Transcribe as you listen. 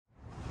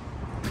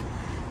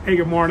Hey,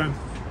 good morning.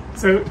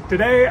 So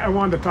today I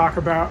wanted to talk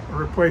about a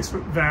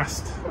replacement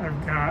vest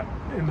I've got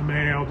in the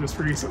mail just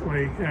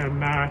recently,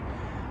 and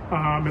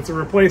it's a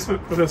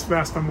replacement for this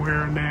vest I'm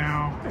wearing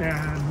now,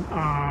 and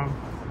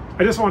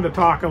I just wanted to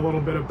talk a little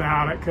bit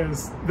about it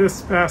because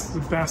this vest is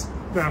the best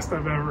vest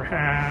I've ever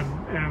had,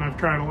 and I've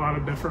tried a lot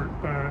of different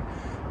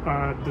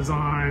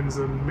designs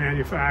and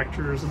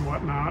manufacturers and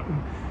whatnot.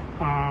 And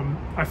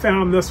I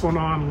found this one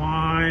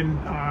online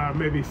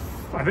maybe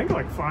I think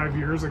like 5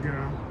 years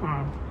ago.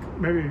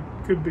 Maybe it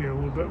could be a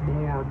little bit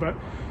more, but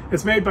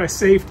it's made by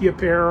Safety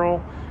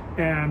Apparel,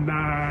 and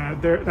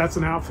that's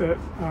an outfit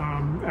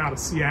out of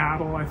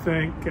Seattle, I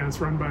think, and it's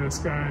run by this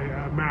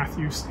guy,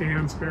 Matthew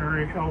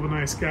Stansberry, hell of a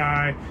nice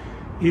guy.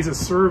 He's a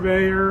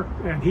surveyor,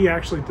 and he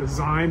actually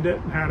designed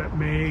it and had it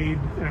made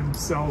and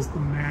sells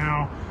them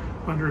now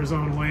under his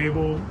own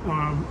label.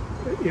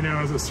 You know,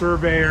 as a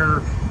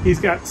surveyor, he's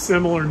got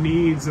similar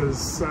needs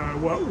as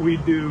what we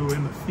do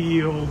in the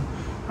field.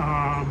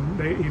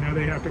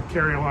 They have to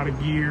carry a lot of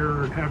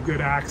gear and have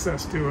good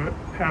access to it,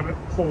 have it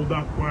hold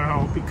up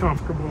well, be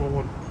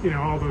comfortable, and,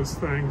 all those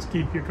things,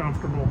 keep you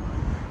comfortable.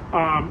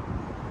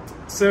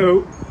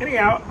 So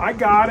anyhow, I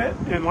got it,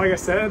 and like I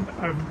said,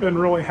 I've been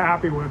really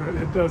happy with it.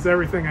 It does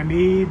everything I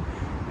need,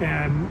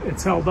 and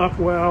it's held up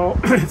well.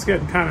 It's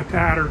getting kind of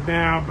tattered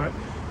now, but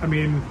I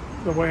mean,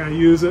 the way I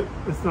use it,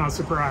 it's not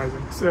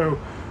surprising. So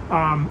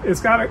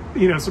it's got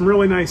some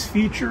really nice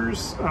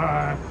features.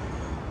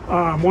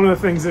 One of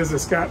the things is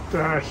it's got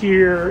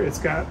it's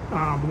got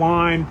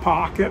lined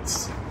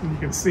pockets, and you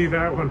can see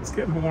that when it's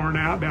getting worn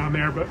out down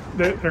there, but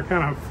they're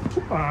kind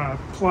of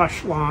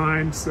plush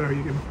lined, so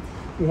you can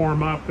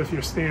warm up if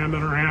you're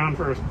standing around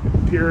for a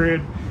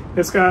period.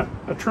 It's got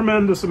a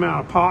tremendous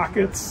amount of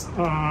pockets,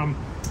 and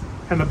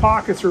the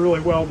pockets are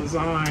really well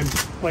designed.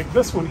 Like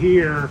this one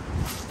here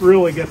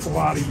really gets a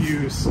lot of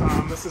use.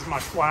 This is my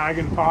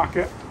flagon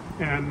pocket,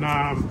 and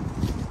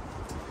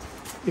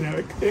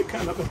it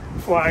kind of, the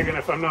flagon,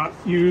 if I'm not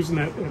using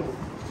it, it'll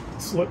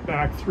slip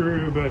back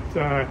through,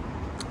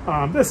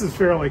 but this is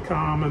fairly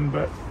common.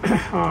 But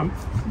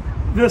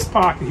this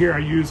pocket here I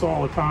use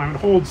all the time.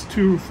 It holds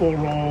 2 full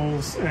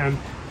rolls, and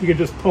you can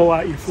just pull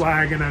out your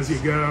flagon as you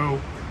go,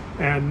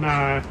 and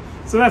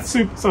so that's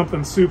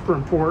something super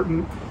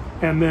important.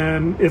 And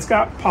then it's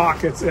got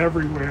pockets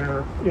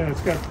everywhere.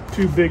 It's got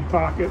 2 big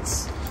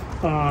pockets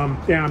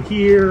down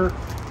here.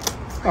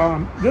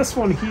 This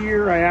one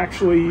here I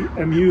actually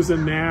am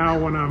using now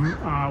when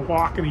I'm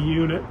walking a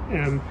unit,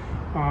 and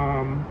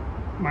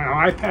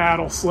my iPad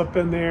will slip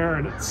in there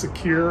and it's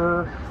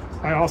secure.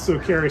 I also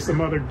carry some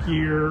other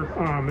gear,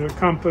 a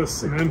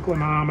compass, an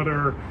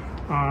inclinometer.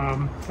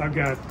 I've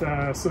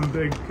got some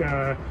big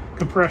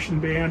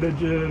compression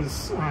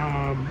bandages,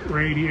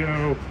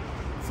 radio,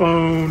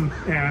 phone,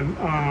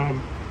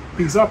 and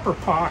these upper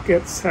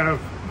pockets have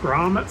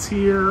grommets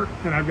here,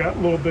 and I've got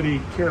little bitty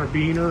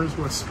carabiners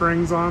with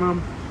strings on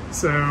them,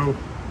 so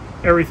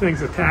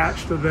everything's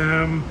attached to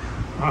them.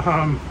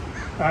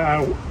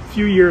 A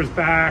few years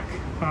back,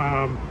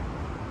 I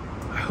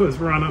was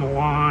running a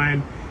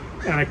line,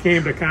 and I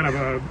came to kind of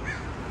a,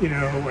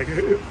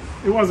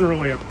 it wasn't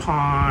really a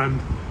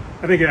pond.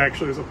 I think it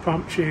actually was a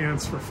pump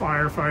chance for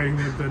firefighting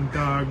that had been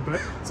dug,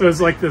 but so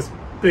it's like this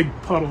big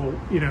puddle,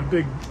 it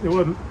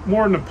wasn't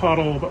more than a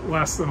puddle, but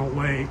less than a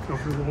lake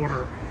of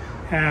water.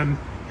 And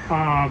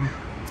I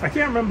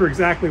can't remember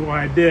exactly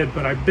why I did,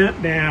 but I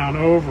bent down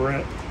over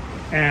it,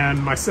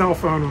 and my cell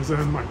phone was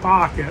in my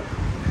pocket.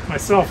 My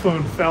cell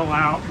phone fell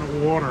out in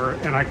the water,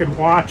 and I could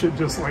watch it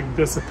just like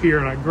disappear,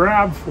 and I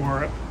grabbed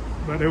for it,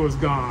 but it was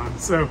gone.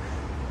 So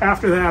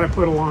after that, I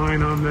put a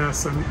line on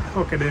this and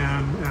hook it in,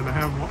 and I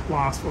haven't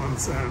lost one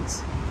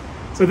since.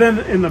 So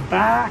then in the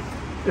back,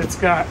 it's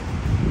got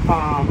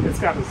a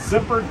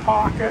zippered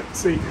pocket,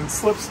 so you can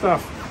slip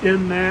stuff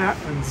in that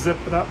and zip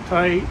it up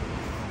tight.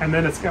 And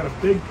then it's got a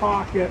big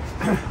pocket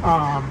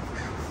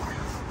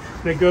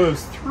that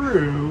goes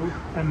through,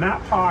 and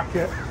that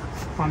pocket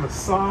on the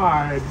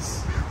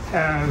sides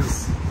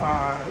has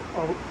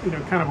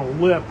kind of a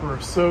lip or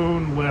a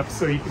sewn lip,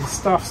 so you can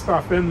stuff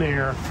stuff in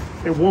there.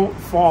 It won't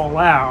fall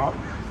out,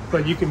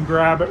 but you can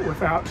grab it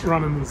without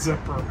running the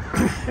zipper.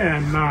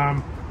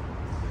 And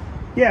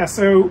yeah,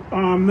 so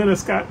then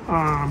it's got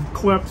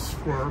clips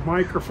for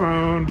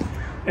microphone,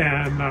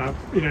 and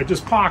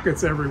just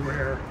pockets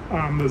everywhere.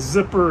 The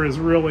zipper is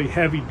really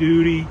heavy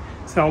duty.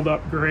 It's held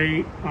up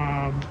great,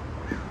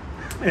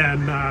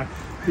 and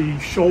the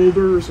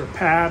shoulders are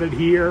padded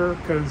here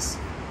because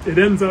it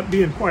ends up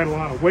being quite a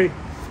lot of weight.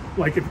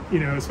 Like if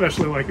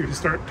especially like if you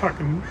start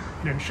tucking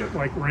shit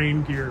like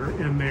rain gear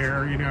in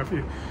there, if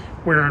you're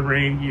wearing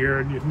rain gear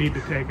and you need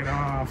to take it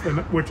off, and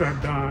which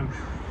I've done.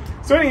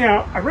 So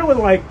anyhow, I really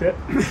liked it,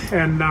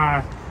 and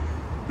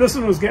this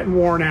one was getting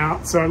worn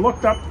out, so I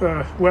looked up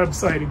the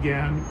website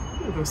again,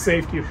 the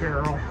Safety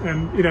Apparel,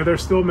 and they're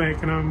still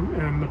making them,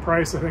 and the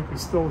price I think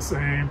was still the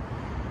same.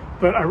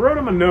 But I wrote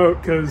them a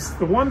note because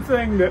the one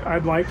thing that I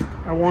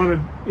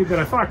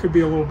thought could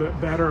be a little bit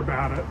better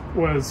about it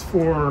was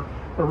for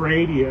a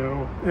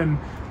radio. And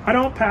I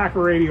don't pack a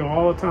radio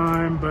all the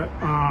time, but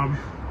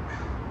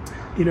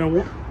you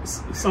know,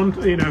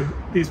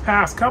 these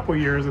past couple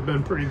years have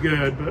been pretty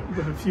good,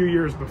 but a few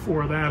years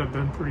before that have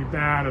been pretty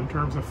bad in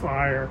terms of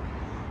fire.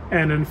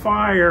 And in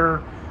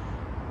fire,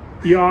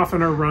 you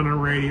often are running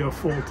radio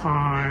full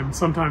time.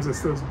 Sometimes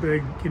it's those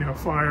big, you know,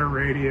 fire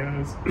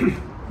radios.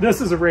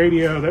 This is a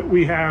radio that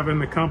we have in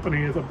the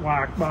company as a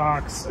black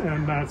box,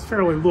 and it's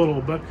fairly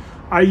little, but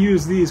I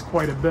use these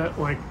quite a bit,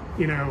 like,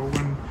 you know,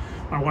 when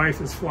my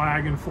wife is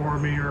flagging for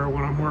me or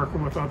when I'm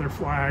working with other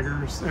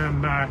flaggers.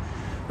 And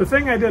the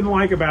thing I didn't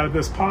like about it,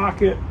 this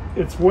pocket,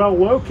 it's well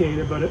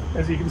located, but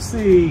as you can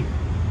see,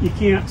 you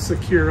can't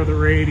secure the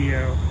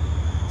radio.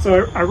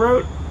 So I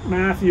wrote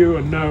Matthew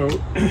a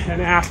note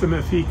and asked him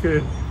if he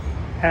could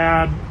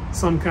add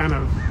some kind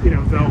of, you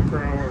know,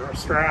 Velcro or a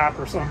strap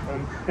or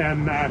something.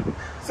 And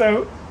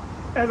so,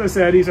 as I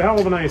said, he's a hell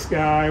of a nice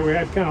guy. We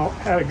had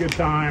a good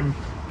time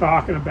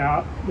talking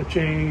about the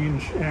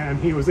change, and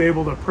he was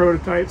able to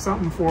prototype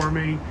something for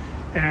me.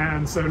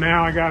 And so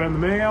now I got it in the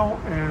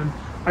mail, and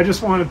I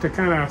just wanted to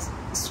kind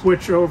of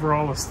switch over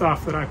all the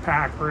stuff that I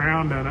pack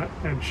around in it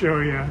and show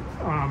you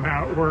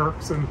how it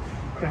works, and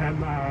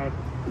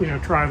you know,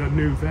 try the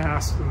new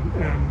vest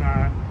and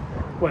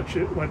let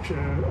you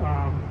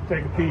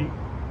take a peek.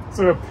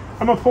 So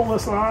I'm gonna pull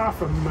this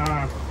off, and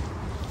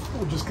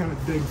we'll just kind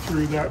of dig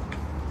through the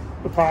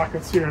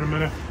pockets here in a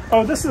minute.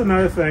 Oh, this is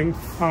another thing.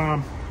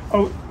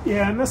 Oh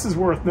yeah, and this is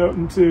worth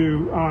noting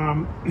too.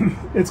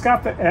 It's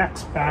got the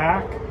X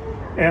back,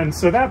 and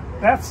so that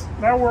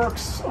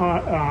works.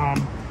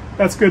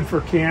 That's good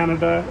for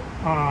Canada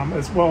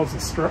as well as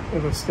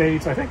the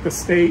States. I think the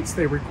States,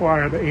 they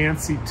require the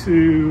ANSI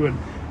 2, and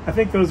I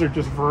think those are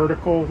just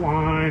vertical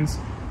lines,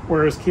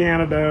 whereas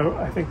Canada,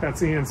 I think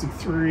that's ANSI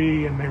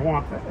 3, and they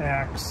want the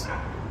X.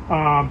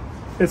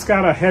 It's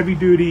got a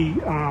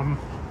heavy-duty,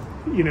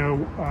 you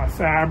know,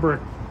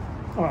 fabric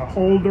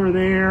holder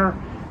there.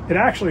 It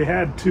actually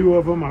had two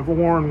of them. I've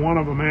worn one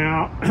of them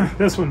out.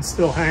 This one's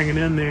still hanging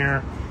in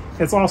there.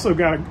 It's also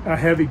got a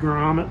heavy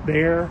grommet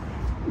there,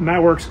 and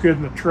that works good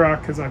in the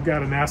truck because I've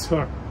got an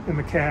S-hook in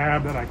the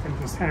cab that I can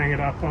just hang it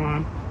up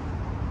on.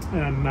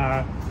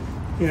 And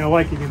you know,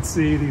 like you can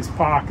see, these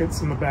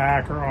pockets in the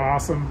back are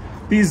awesome.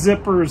 These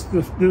zippers,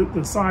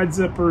 the side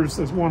zippers,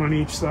 there's one on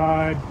each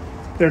side.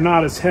 They're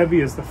not as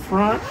heavy as the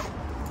front.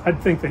 I'd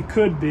think they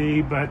could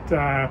be, but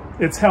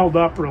it's held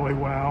up really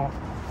well.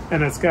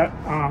 And it's got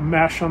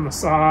mesh on the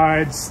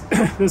sides.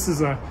 This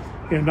is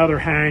another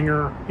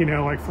hanger, you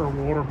know, like for a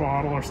water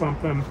bottle or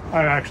something.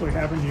 I actually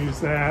haven't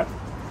used that.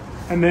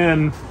 And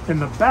then in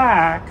the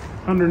back,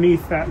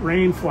 underneath that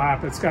rain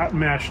flap, it's got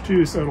mesh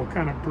too, so it'll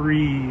kind of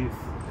breathe.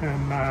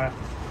 And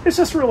it's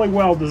just really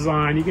well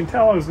designed. You can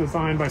tell it was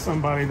designed by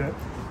somebody that,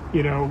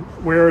 you know,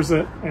 wears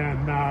it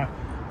and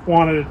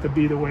wanted it to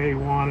be the way he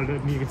wanted it.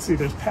 And you can see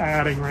there's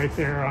padding right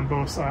there on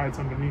both sides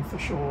underneath the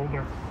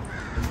shoulder.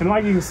 And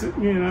like you can see,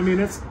 you know, I mean,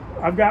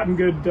 I've gotten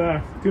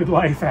good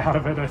life out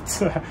of it. It's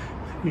the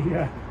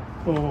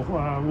little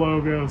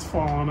logo's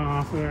falling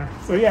off there.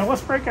 So yeah,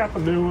 let's break out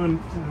the new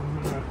one,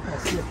 and I'll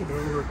flip it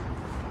over.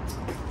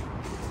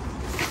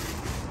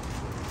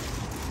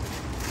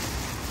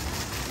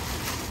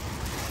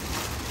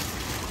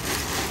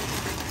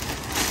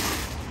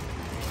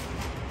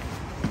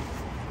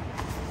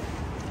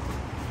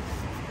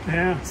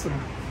 Yeah, so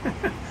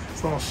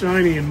it's all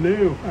shiny and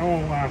new. That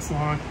won't last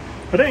long.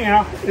 But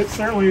anyhow, it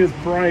certainly is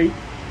bright.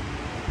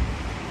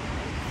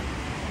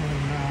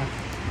 And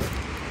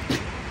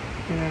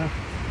yeah,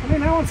 I mean,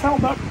 that one's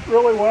held up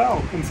really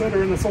well,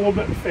 considering it's a little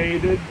bit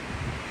faded.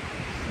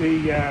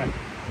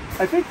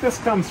 I think this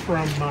comes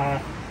from, I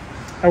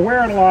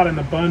wear it a lot in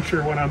the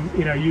buncher when I'm,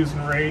 you know,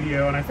 using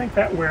radio, and I think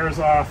that wears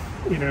off,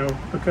 you know,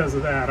 because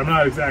of that. I'm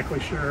not exactly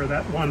sure.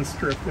 That one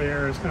strip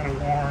there is kind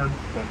of worn,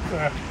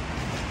 but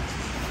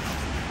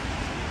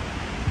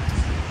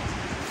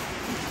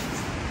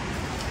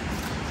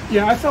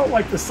yeah, I felt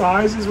like the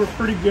sizes were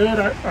pretty good.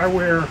 I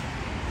wear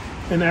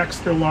an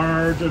extra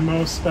large in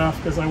most stuff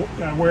because I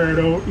wear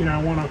it, you know,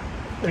 I want to,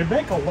 they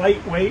make a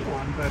lightweight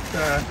one, but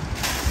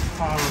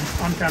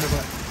I'm kind of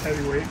a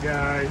heavyweight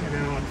guy, you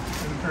know,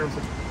 in terms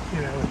of,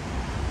 you know,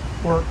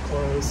 work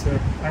clothes, so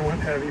I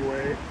went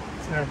heavyweight.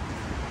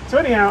 So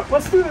anyhow,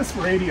 let's do this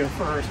radio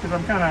first because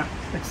I'm kind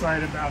of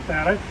excited about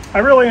that. I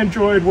really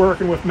enjoyed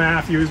working with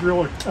Matthew. He's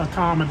real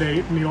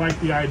accommodating. He liked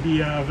the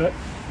idea of it.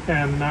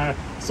 And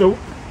so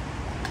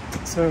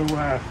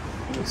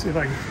let me see if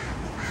I can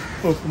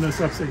open this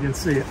up so you can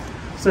see it.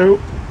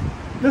 So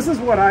this is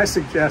what I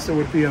suggested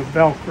would be a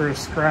Velcro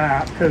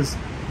strap,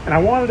 and I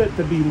wanted it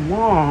to be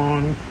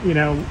long, you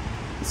know,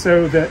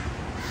 so that,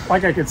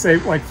 like I could say,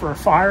 like for a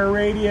fire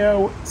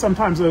radio,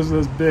 sometimes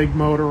those big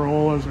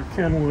Motorola's or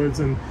Kenwoods,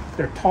 and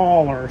they're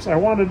taller. So I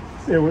wanted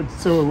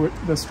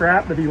the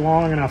strap to be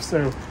long enough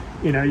so,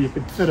 you know, you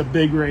could fit a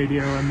big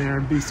radio in there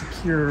and be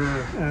secure,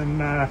 and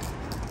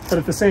but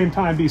at the same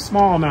time be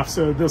small enough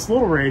so this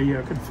little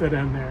radio could fit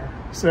in there.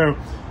 So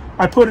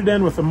I put it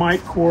in with the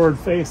mic cord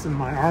facing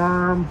my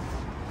arm,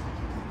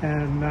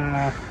 and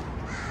that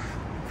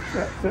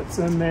fits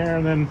in there.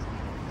 And then,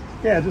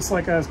 yeah, just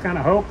like I was kind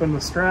of hoping, the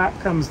strap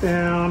comes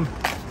down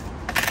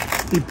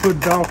he put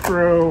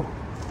Velcro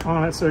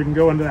on it so it can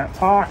go into that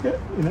pocket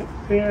in it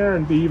there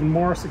and be even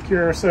more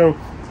secure. So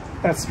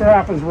that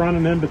strap is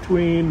running in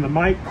between the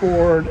mic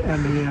cord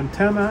and the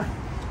antenna.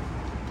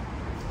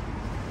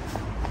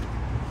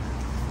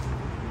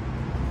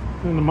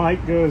 And the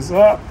mic goes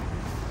up.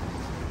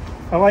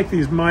 I like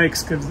these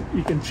mics because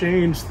you can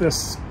change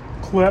this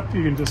clip.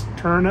 You can just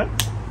turn it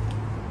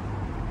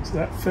so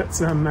that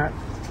fits in that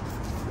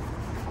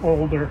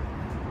holder.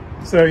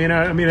 So, you know,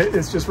 I mean,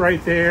 it's just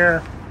right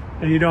there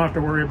and you don't have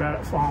to worry about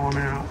it falling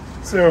out.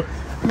 So,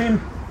 I mean,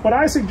 what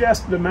I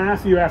suggested to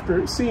Matthew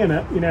after seeing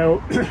it, you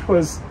know,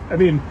 was, I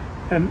mean,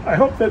 and I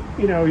hope that,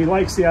 you know, he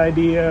likes the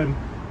idea, and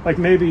like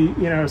maybe,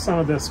 you know, some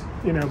of this,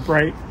 you know,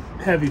 bright,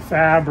 heavy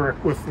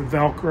fabric with the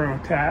Velcro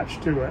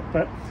attached to it.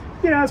 But,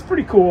 you know, it's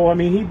pretty cool. I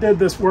mean, he did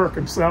this work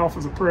himself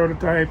as a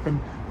prototype, and,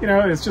 you know,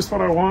 it's just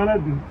what I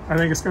wanted, and I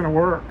think it's going to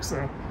work.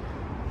 So,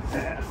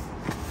 yeah.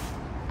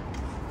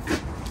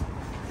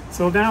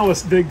 So now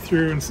let's dig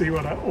through and see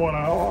what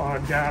I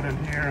got in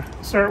here.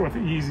 Start with the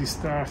easy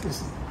stuff.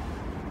 This is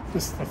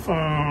just the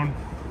phone.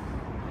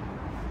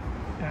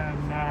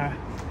 And,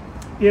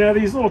 you know,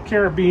 these little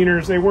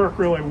carabiners, they work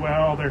really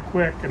well. They're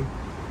quick and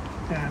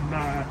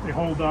they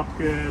hold up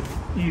good.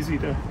 Easy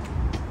to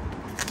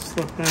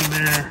slip in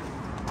there.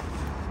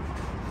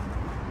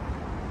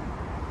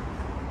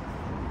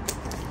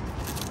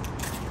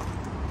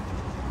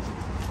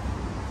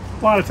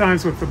 A lot of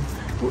times with the,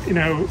 you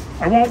know,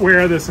 I won't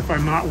wear this if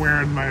I'm not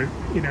wearing my,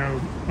 you know,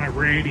 my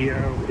radio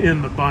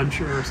in the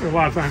buncher. So a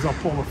lot of times I'll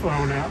pull the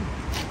phone out,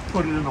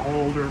 put it in the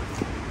holder.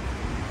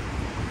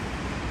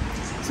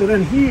 So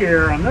then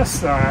here on this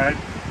side,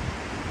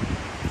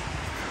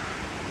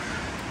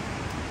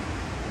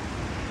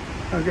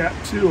 I've got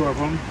two of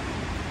them.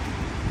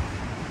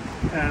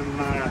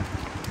 And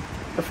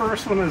the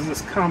first one is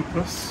this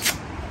compass.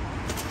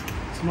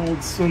 It's an old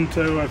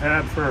Sunto I've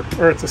had for,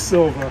 or it's a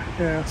Silva.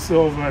 Yeah,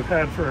 Silva I've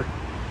had for,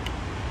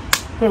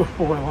 oh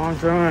boy, a long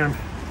time.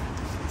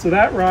 So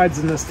that rides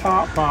in this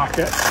top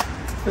pocket.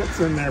 Fits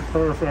in there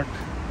perfect.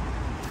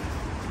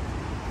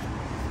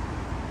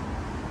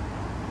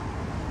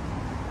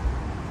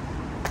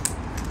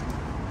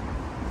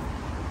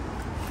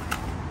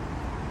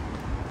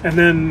 And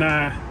then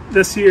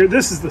this here,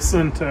 this is the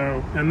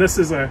Sunto, and this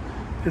is a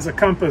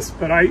compass,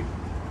 but I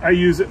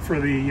use it for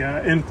the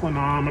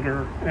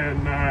inclinometer,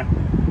 and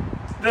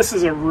this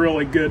is a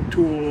really good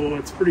tool.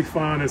 It's pretty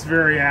fun. It's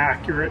very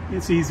accurate.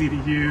 It's easy to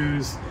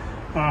use.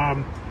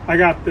 I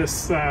got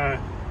this, it's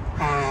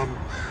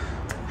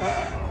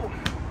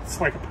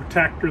like a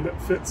protector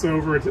that fits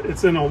over.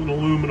 It's in an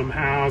aluminum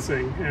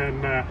housing,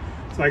 and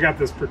so I got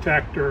this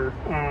protector.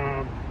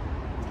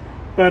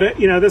 But it,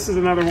 you know, this is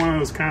another one of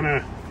those kind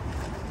of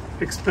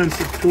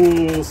expensive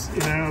tools,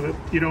 you know, that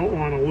you don't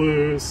want to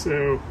lose.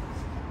 So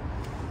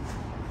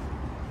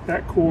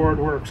that cord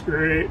works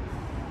great.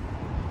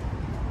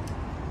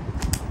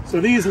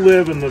 So these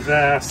live in the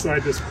vest, so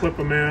I just clip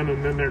them in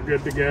and then they're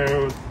good to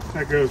go.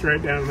 That goes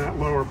right down in that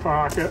lower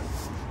pocket.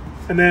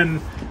 And then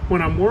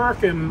when I'm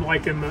working,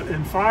 like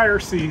in fire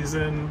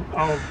season,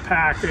 I'll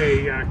pack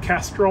a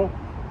Kestrel,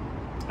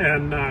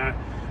 and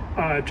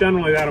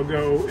generally that'll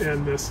go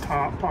in this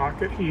top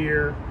pocket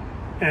here.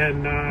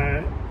 And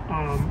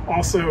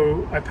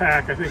also I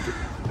pack, I think,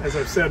 as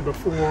I've said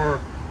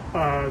before,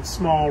 a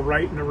small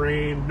Write in the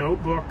Rain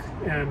notebook,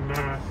 and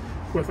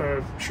with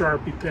a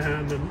Sharpie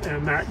pen,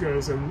 and that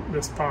goes in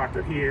this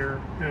pocket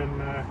here.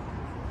 And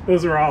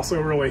those are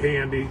also really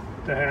handy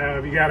to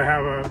have. You got to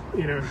have a,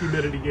 you know,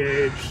 humidity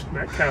gauge.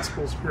 That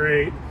Kestrel's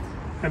great,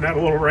 and that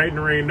little Write in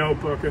the Rain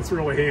notebook, it's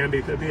really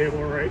handy to be able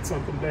to write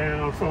something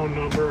down, a phone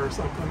number or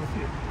something if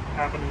you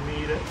happen to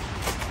need it.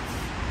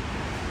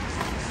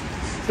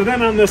 So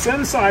then on this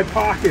inside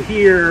pocket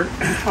here,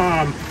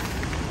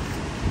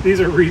 these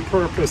are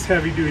repurposed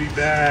heavy-duty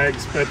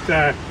bags,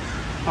 but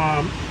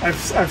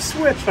I've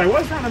switched. I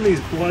was running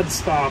these blood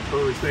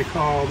stoppers, they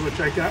called, which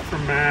I got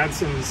from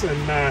Madsen's,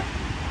 and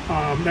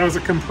that was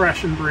a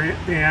compression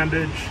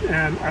bandage,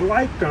 and I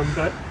liked them,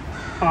 but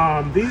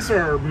these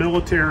are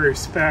military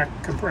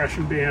spec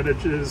compression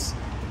bandages,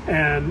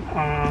 and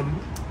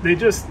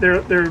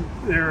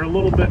they're a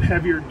little bit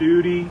heavier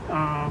duty.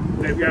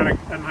 They've got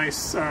a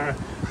nice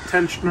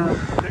tensioner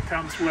that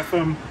comes with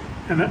them.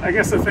 And I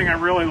guess the thing I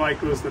really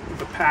liked was that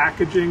the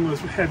packaging was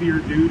heavier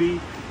duty,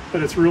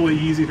 but it's really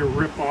easy to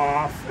rip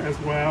off as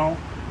well.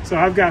 So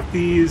I've got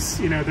these,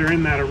 you know, they're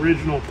in that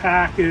original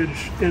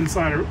package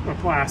inside a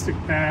plastic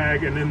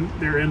bag, and then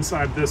they're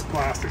inside this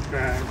plastic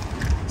bag.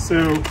 So,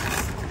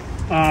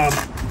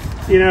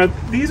 you know,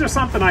 these are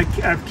something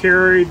I've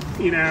carried,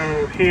 you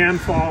know,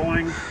 hand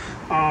falling.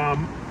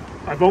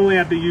 I've only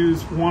had to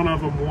use one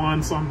of them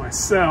once on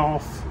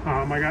myself.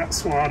 I got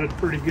swatted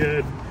pretty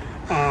good.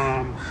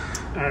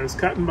 I was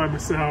cutting by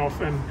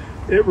myself, and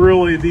it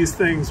really, these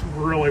things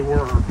really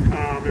work.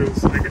 It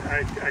was like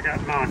I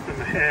got knocked in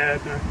the head,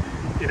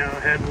 you know,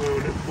 head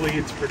wound. It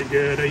bleeds pretty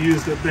good. I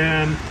used it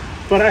then,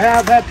 but I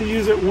have had to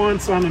use it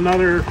once on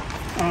another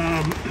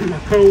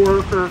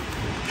coworker,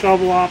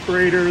 shovel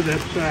operator,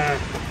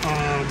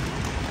 that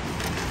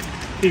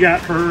he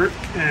got hurt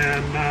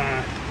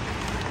and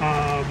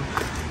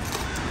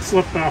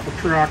slipped off a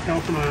truck,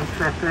 helping a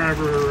truck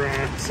driver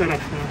set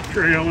up a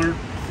trailer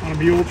on a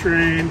mule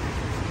train,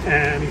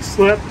 and he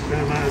slipped,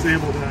 and I was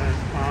able to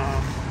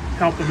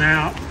help him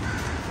out.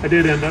 I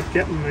did end up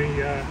getting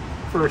the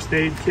first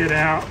aid kit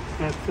out,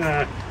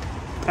 but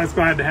I was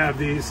glad to have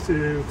these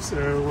too.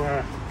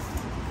 So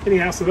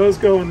anyhow, so those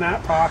go in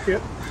that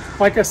pocket.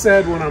 Like I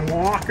said, when I'm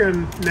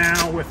walking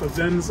now with a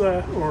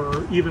Venza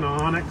or even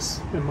Onyx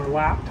in my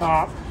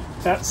laptop,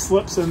 that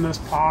slips in this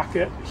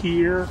pocket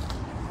here.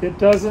 It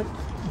doesn't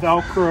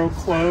Velcro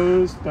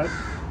close, but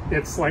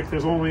it's like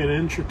there's only an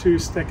inch or two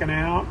sticking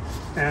out,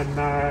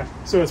 and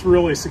so it's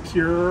really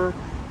secure.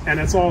 And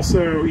it's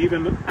also,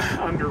 even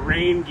under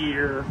rain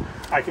gear,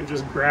 I can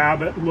just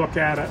grab it, look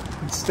at it,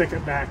 and stick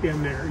it back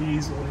in there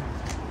easily.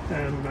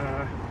 And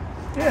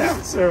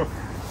so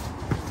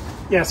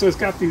it's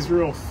got these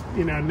real,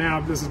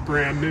 now this is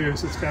brand new,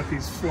 so it's got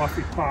these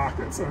fluffy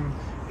pockets, and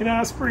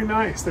it's pretty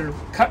nice. They're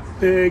cut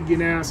big,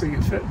 so you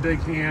can fit big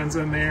hands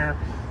in there,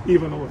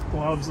 even with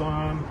gloves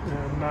on.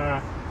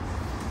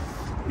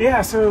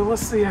 And so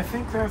let's see, I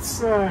think that's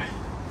just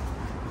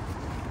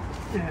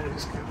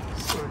got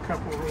a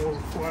couple of rolls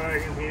of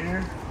flag in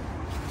here.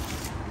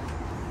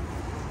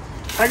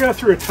 I go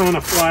through a ton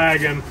of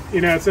flag, and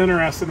it's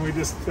interesting. We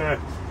just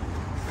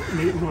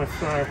meeting with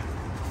a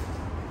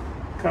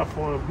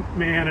couple of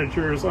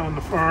managers on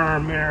the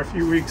farm there a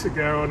few weeks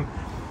ago, and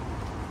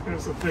there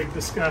was a big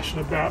discussion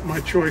about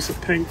my choice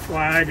of pink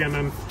flagging.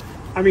 And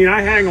I mean,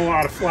 I hang a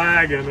lot of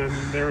flagging, and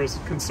there was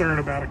concern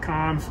about a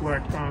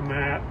conflict on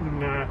that,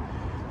 and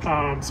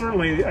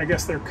certainly I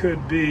guess there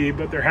could be,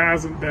 but there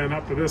hasn't been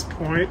up to this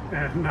point.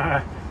 And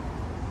I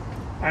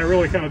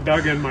really kind of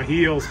dug in my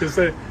heels, because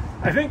I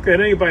think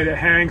that anybody that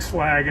hangs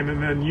flagging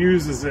and then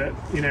uses it,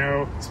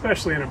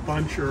 especially in a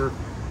buncher,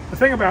 the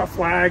thing about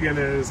flagging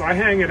is I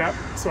hang it up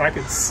so I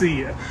can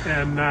see it.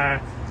 And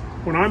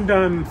when I'm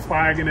done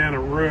flagging in a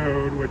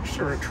road, or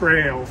a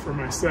trail for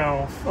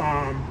myself,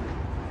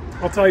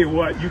 I'll tell you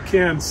what, you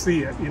can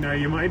see it.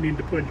 You might need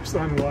to put your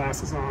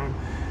sunglasses on,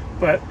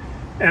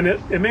 and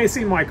it may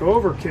seem like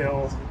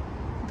overkill,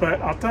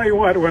 but I'll tell you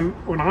what,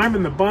 when I'm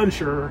in the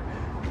buncher,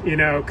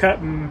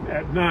 cutting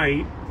at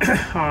night,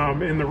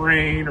 in the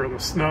rain or the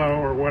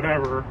snow or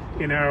whatever,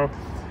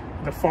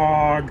 the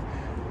fog,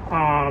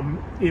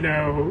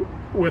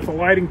 with the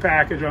lighting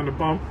package on the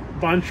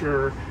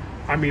buncher,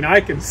 I mean,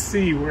 I can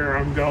see where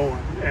I'm going,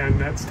 and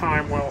that's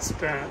time well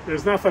spent.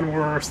 There's nothing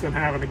worse than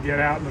having to get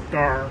out in the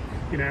dark,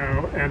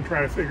 and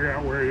try to figure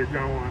out where you're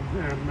going.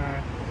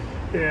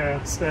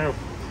 And so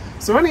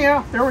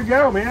anyhow, there we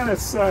go, man.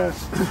 It's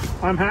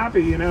I'm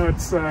happy,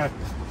 it's got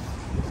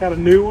a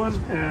new one,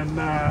 and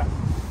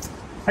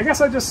I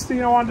guess I just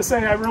wanted to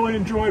say I really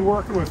enjoyed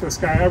working with this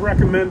guy. I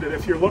recommend it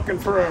if you're looking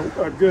for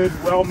a good,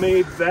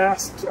 well-made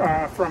vest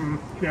from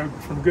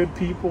good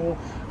people.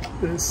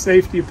 The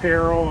Safety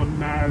Apparel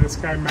and this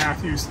guy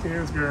Matthew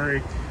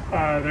Stansberry,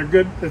 they're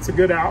good. It's a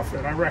good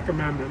outfit. I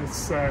recommend it.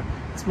 It's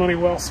money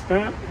well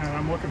spent, and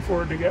I'm looking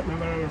forward to getting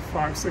another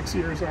 5-6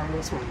 years out of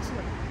this one.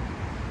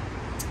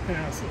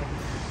 So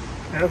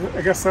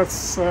I guess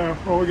that's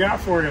what we got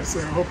for you. So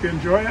I hope you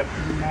enjoy it,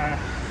 and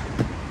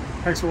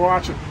thanks for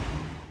watching.